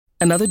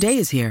Another day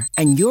is here,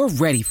 and you're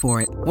ready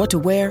for it. What to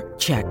wear?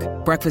 Check.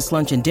 Breakfast,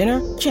 lunch, and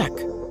dinner? Check.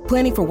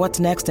 Planning for what's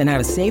next and how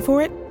to save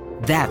for it?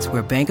 That's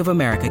where Bank of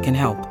America can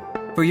help.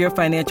 For your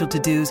financial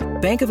to-dos,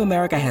 Bank of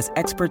America has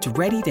experts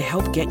ready to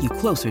help get you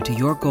closer to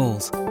your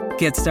goals.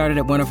 Get started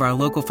at one of our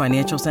local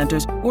financial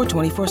centers or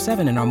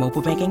 24/7 in our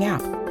mobile banking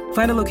app.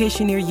 Find a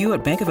location near you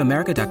at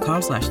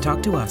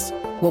bankofamerica.com/talktous.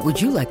 What would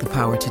you like the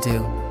power to do?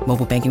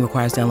 Mobile banking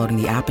requires downloading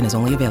the app and is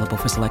only available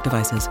for select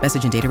devices.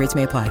 Message and data rates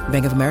may apply.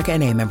 Bank of America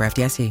N.A., member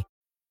FDIC.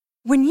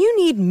 When you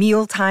need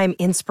mealtime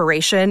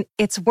inspiration,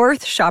 it's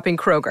worth shopping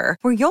Kroger,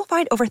 where you'll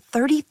find over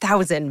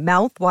 30,000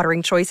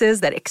 mouth-watering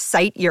choices that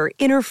excite your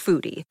inner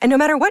foodie. And no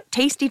matter what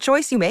tasty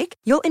choice you make,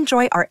 you'll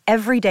enjoy our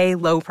everyday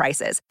low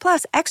prices,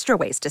 plus extra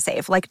ways to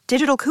save, like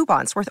digital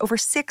coupons worth over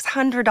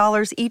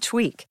 $600 each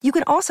week. You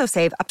can also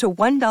save up to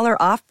 $1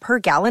 off per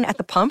gallon at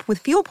the pump with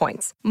fuel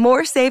points.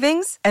 More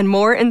savings and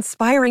more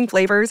inspiring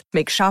flavors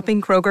make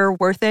shopping Kroger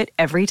worth it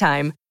every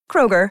time.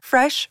 Kroger,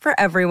 fresh for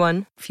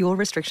everyone. Fuel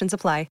restrictions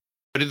apply.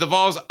 Did the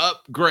Vols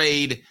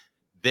upgrade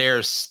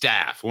their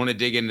staff? I want to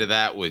dig into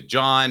that with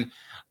John.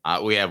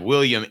 We have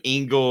William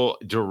Engel,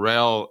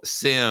 Darrell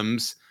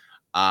Sims.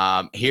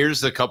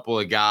 Here's a couple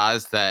of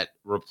guys that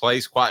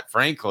replace, quite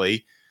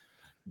frankly,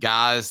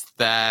 guys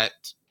that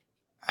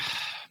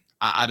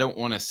I don't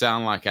want to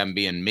sound like I'm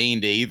being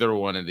mean to either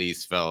one of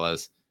these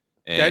fellas.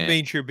 That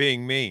means you're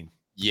being mean.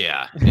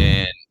 Yeah,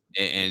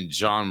 and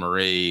John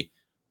Marie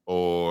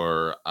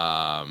or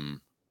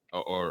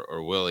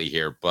Willie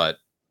here, but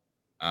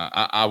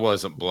I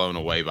wasn't blown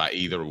away by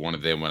either one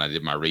of them when I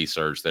did my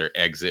research, their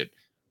exit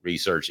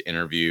research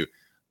interview.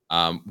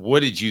 What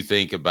did you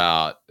think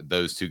about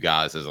those two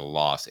guys as a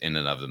loss in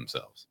and of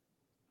themselves?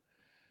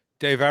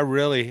 Dave, I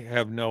really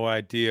have no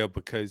idea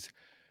because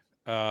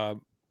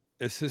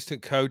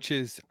assistant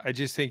coaches, I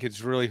just think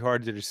it's really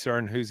hard to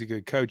discern who's a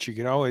good coach.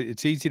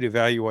 It's easy to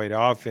evaluate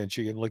offense.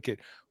 You can look at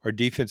our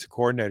defensive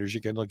coordinators,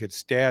 you can look at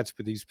stats,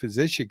 but these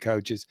position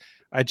coaches,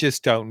 I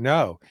just don't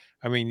know.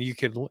 I mean,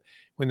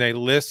 when they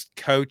list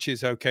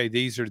coaches, okay,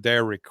 these are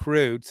their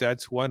recruits,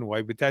 that's one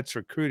way, but that's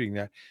recruiting.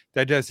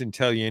 That doesn't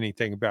tell you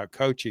anything about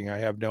coaching. I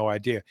have no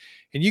idea.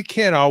 And you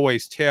can't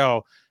always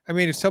tell. I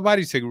mean, if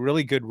somebody's a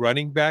really good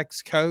running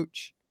backs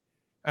coach,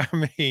 I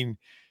mean,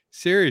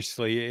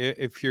 seriously,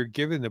 if you're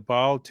giving the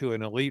ball to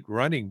an elite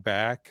running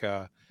back,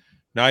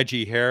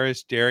 Najee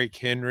Harris, Derrick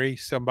Henry,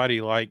 somebody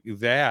like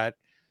that,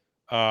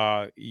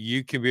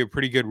 you can be a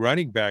pretty good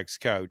running backs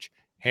coach.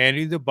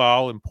 Handing the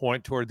ball and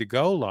point toward the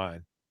goal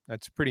line.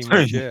 That's pretty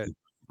much it.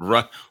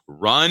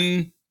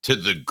 Run to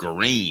the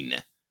green.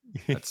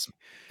 That's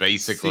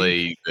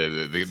basically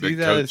the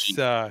coaching,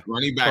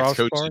 running backs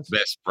coach's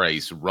best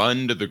phrase.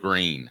 Run to the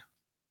green.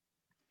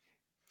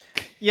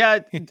 Yeah,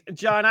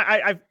 John,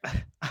 I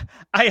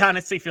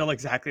honestly feel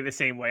exactly the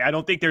same way. I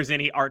don't think there's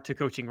any art to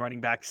coaching running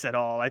backs at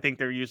all. I think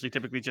they're usually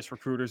typically just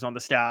recruiters on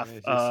the staff.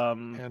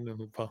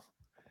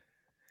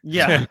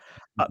 Yeah.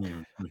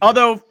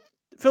 Although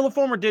Philip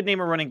Fulmer did name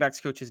a running backs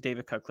coach as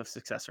David Cutcliffe's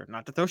successor.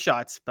 Not to throw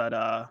shots, but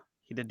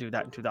he did do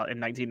that in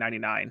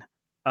 1999.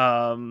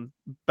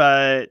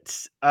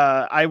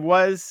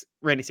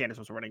 Randy Sanders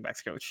was a running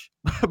backs coach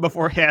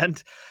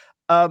beforehand.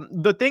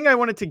 The thing I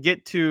wanted to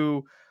get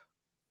to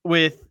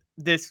with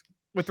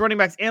running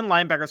backs and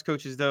linebackers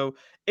coaches, though,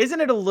 isn't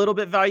it a little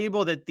bit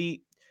valuable that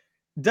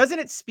doesn't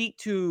it speak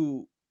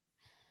to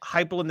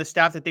Heupel and the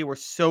staff that they were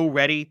so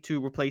ready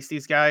to replace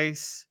these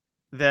guys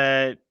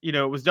that,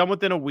 it was done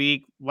within a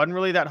week, wasn't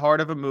really that hard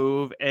of a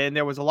move. And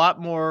there was a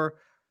lot more,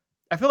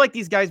 I feel like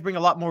these guys bring a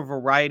lot more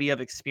variety of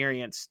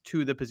experience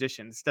to the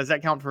positions. Does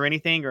that count for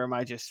anything, or am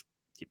I just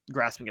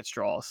grasping at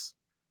straws?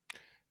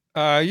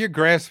 You're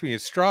grasping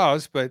at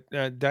straws, but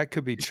that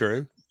could be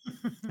true.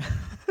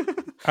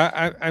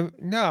 I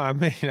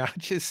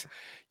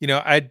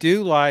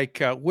do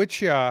like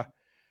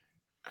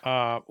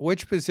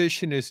which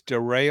position is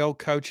Darrell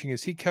coaching?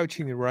 Is he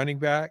coaching the running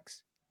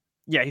backs?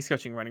 Yeah, he's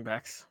coaching running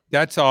backs.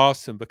 That's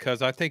awesome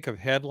because I think of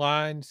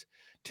headlines.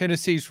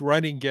 Tennessee's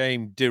running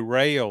game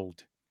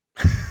derailed.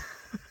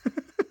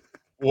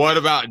 What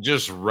about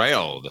just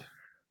railed?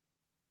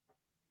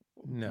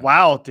 No.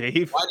 Wow,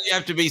 Dave. Why do you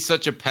have to be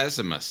such a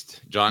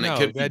pessimist, John? It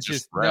could be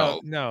just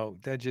railed. No,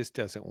 that just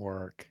doesn't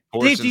work.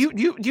 Dave, do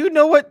you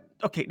know what?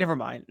 Okay, never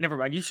mind.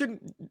 You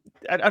shouldn't.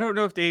 I don't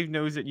know if Dave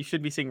knows that you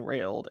should be saying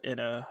railed in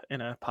a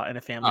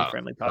family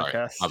friendly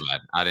podcast. My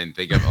bad. I didn't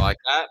think of it like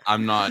that.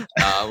 I'm not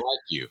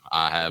like you.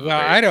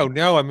 I don't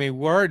know. I mean,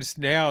 words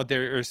now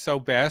they're so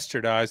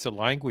bastardized. The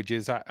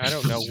languages. I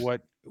don't know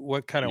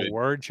what kind of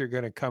words you're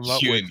going to come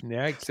up with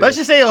next. Let's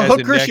just say a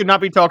hooker should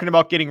not be talking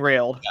about getting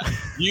railed. Yeah.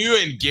 You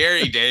and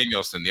Gary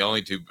Danielson, the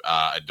only two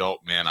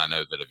adult men I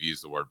know that have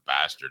used the word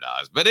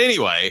bastardized. But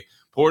anyway,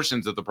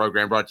 portions of the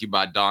program brought to you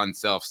by Don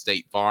Self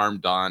State Farm.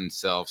 Don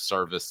Self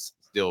Service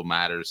still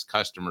matters.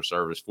 Customer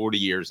service, 40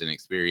 years in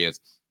experience.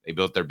 They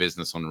built their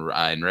business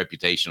and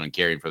reputation on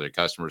caring for their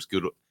customers.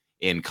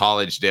 In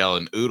Collegedale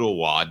and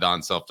Ooltewah,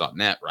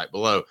 DonSelf.net, right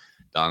below.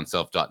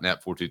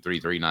 DonSelf.net,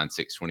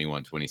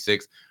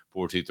 423-396-2126.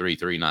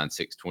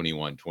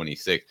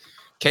 423-396-2126.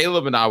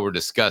 Caleb and I were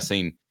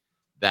discussing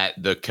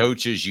that the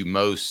coaches you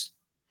most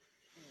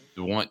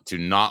want to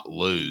not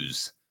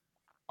lose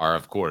are,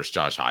 of course,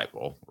 Josh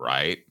Heupel,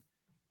 right?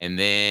 And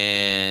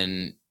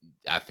then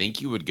I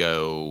think you would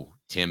go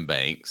Tim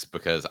Banks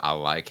because I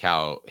like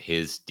how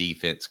his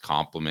defense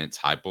complements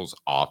Heupel's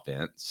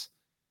offense.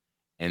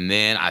 And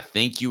then I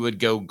think you would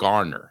go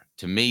Garner.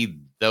 To me,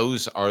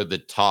 those are the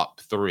top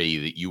three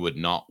that you would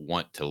not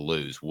want to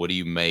lose. What do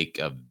you make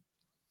of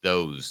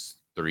those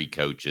three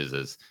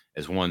coaches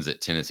as ones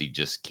that Tennessee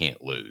just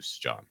can't lose,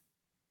 John?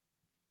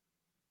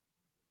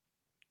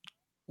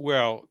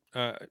 Well,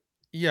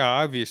 yeah,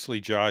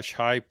 obviously Josh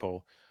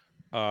Heupel.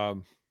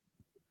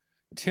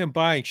 Tim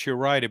Banks, you're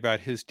right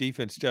about his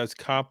defense does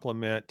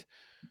complement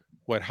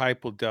what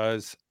Heupel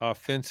does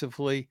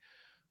offensively.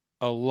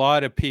 A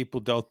lot of people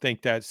don't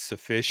think that's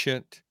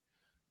sufficient.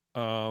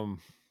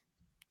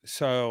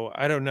 So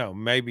I don't know.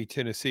 Maybe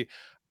Tennessee.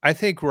 I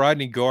think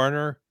Rodney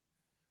Garner,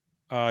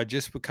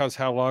 just because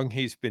how long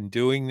he's been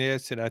doing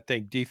this, and I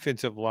think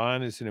defensive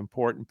line is an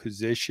important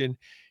position.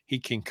 He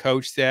can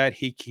coach that.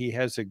 He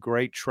has a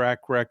great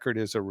track record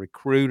as a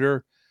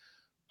recruiter.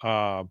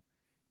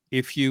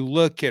 If you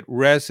look at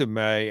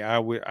resume, I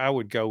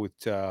would go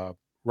with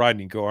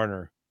Rodney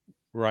Garner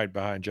right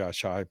behind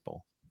Josh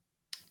Heupel.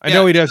 I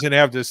know he doesn't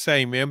have the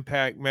same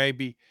impact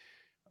maybe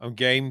on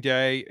game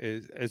day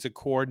as a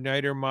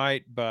coordinator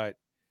might, but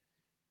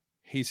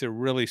he's a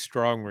really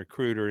strong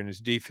recruiter in his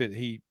defense.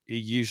 He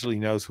usually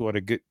knows what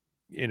a good,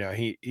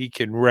 he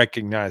can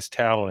recognize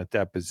talent at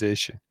that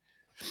position.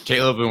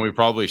 Caleb, and we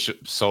probably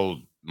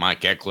sold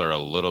Mike Eckler a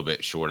little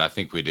bit short. I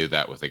think we do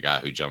that with a guy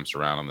who jumps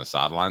around on the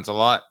sidelines a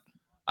lot.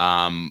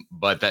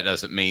 But that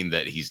doesn't mean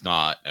that he's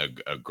not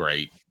a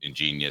great,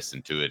 ingenious,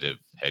 intuitive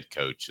head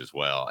coach as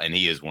well. And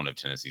he is one of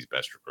Tennessee's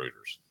best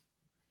recruiters.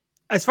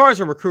 As far as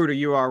a recruiter,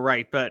 you are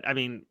right. But I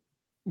mean,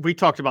 we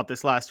talked about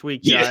this last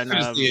week. Yeah, it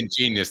was the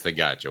ingenious that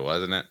got you,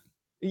 wasn't it?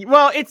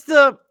 Well, it's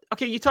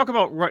okay. You talk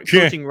about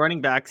coaching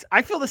running backs.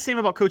 I feel the same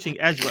about coaching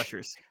edge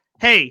rushers.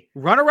 Hey,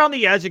 run around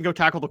the edge and go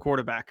tackle the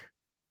quarterback.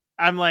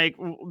 I'm like,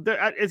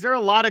 is there a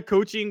lot of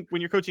coaching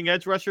when you're coaching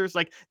edge rushers?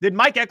 Like, did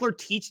Mike Eckler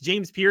teach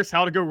James Pierce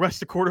how to go rush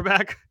the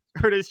quarterback?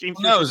 Or does James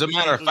Pierce? No, as a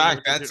matter of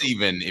fact, that's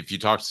even, if you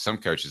talk to some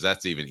coaches,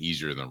 that's even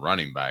easier than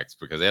running backs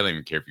because they don't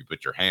even care if you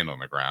put your hand on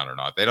the ground or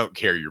not. They don't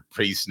care your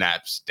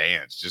pre-snap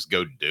stance. Just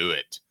go do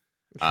it.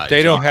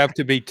 They don't have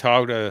to be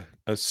taught a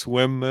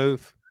swim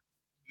move.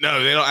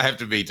 No, they don't have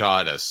to be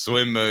taught a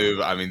swim move.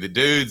 I mean, the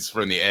dudes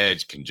from the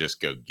edge can just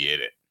go get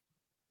it.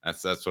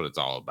 That's what it's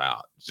all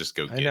about. Just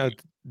go get it. I know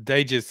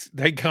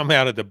they come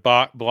out of the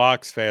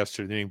blocks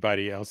faster than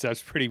anybody else.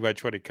 That's pretty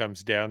much what it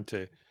comes down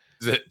to.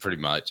 Pretty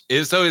much.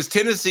 Is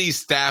Tennessee's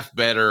staff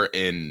better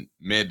in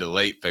mid to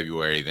late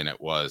February than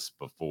it was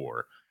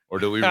before? Or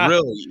do we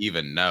really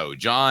even know?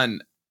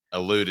 John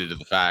alluded to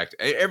the fact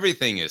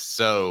everything is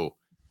so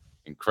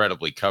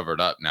incredibly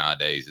covered up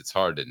nowadays. It's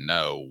hard to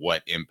know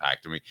what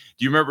impact. I mean,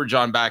 do you remember,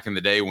 John, back in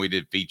the day when we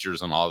did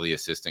features on all the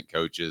assistant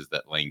coaches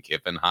that Lane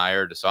Kiffin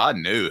hired? So I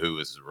knew who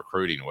was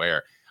recruiting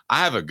where.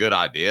 I have a good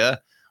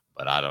idea,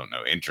 but I don't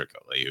know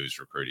intricately who's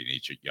recruiting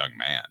each young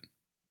man.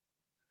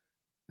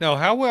 No,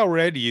 how well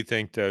read do you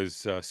think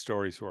those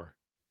stories were?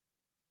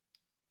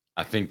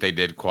 I think they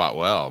did quite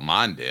well.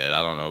 Mine did.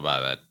 I don't know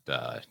about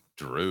that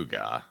Drew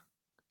guy.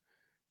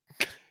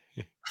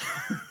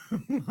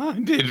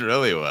 Mine did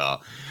really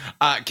well.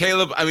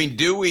 Caleb, I mean,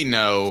 do we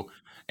know,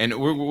 and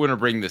we're going to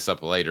bring this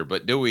up later,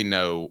 but do we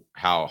know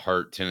how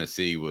hurt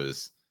Tennessee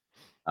was,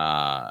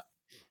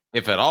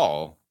 if at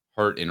all,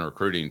 hurt in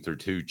recruiting through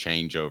 2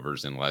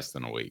 changeovers in less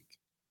than a week?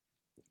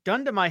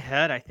 Gun to my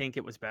head, I think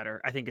it was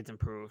better. I think it's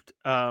improved.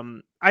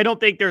 I don't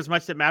think there's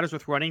much that matters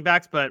with running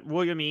backs, but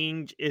William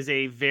Inge is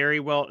a very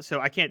well. So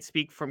I can't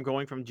speak from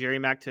going from Jerry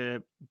Mack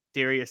to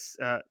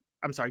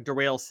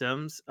Darrell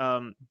Sims.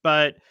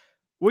 But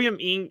William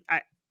Inge,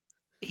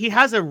 he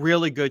has a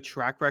really good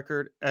track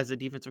record as a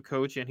defensive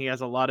coach, and he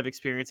has a lot of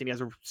experience, and he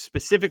has a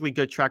specifically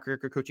good track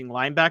record coaching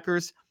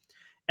linebackers.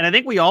 And I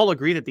think we all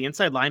agree that the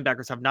inside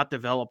linebackers have not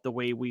developed the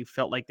way we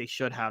felt like they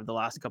should have the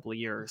last couple of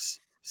years.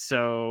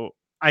 So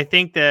I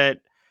think that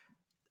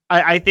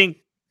I think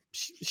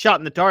shot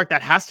in the dark,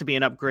 that has to be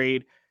an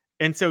upgrade.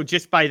 And so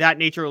just by that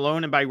nature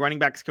alone and by running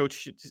backs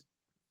coach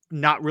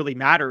not really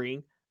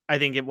mattering, I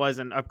think it was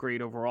an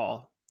upgrade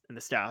overall in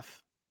the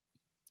staff.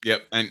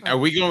 Yep. And are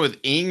we going with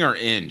Ing or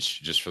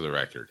Inge, just for the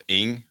record?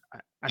 Ing?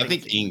 I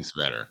think Ing's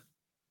better.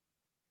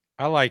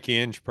 I like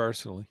Inge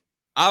personally.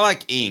 I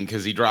like Ing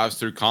because he drives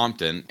through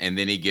Compton and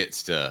then he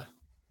gets to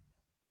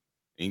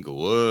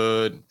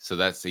Inglewood. So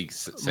that's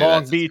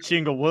Long Beach,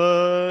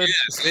 Inglewood. Yeah,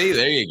 see,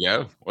 there you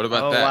go. What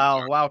about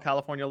that? Wow,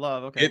 California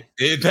love. Okay.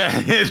 Hit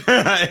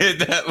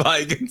that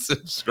like and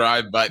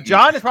subscribe button.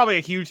 John is probably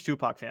a huge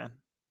Tupac fan.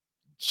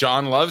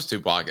 John loves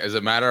Tupac. As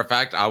a matter of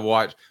fact, I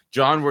watched.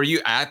 John, were you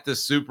at the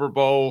Super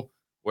Bowl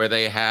where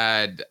they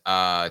had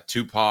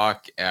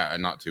Tupac?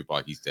 Not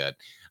Tupac, he's dead.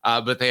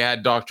 But they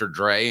had Dr.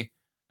 Dre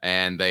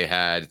and they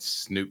had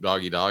Snoop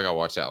Doggy Dogg. I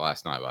watched that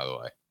last night, by the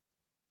way.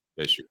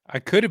 Fisher. I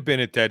could have been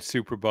at that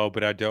Super Bowl,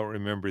 but I don't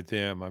remember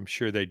them. I'm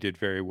sure they did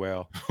very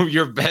well.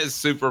 Your best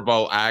Super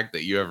Bowl act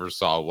that you ever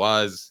saw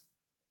was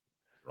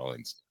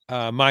Rolling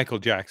Stones. Michael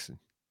Jackson.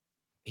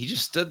 He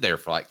just stood there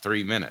for like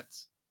 3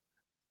 minutes.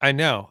 I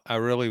know. I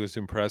really was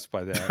impressed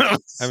by that.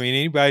 I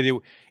mean,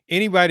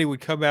 anybody would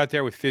come out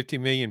there with 50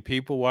 million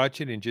people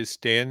watching and just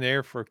stand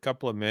there for a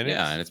couple of minutes.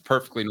 Yeah, and it's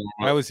perfectly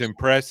normal. That was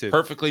impressive.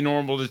 Perfectly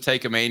normal to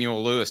take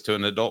Emmanuel Lewis to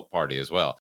an adult party as well.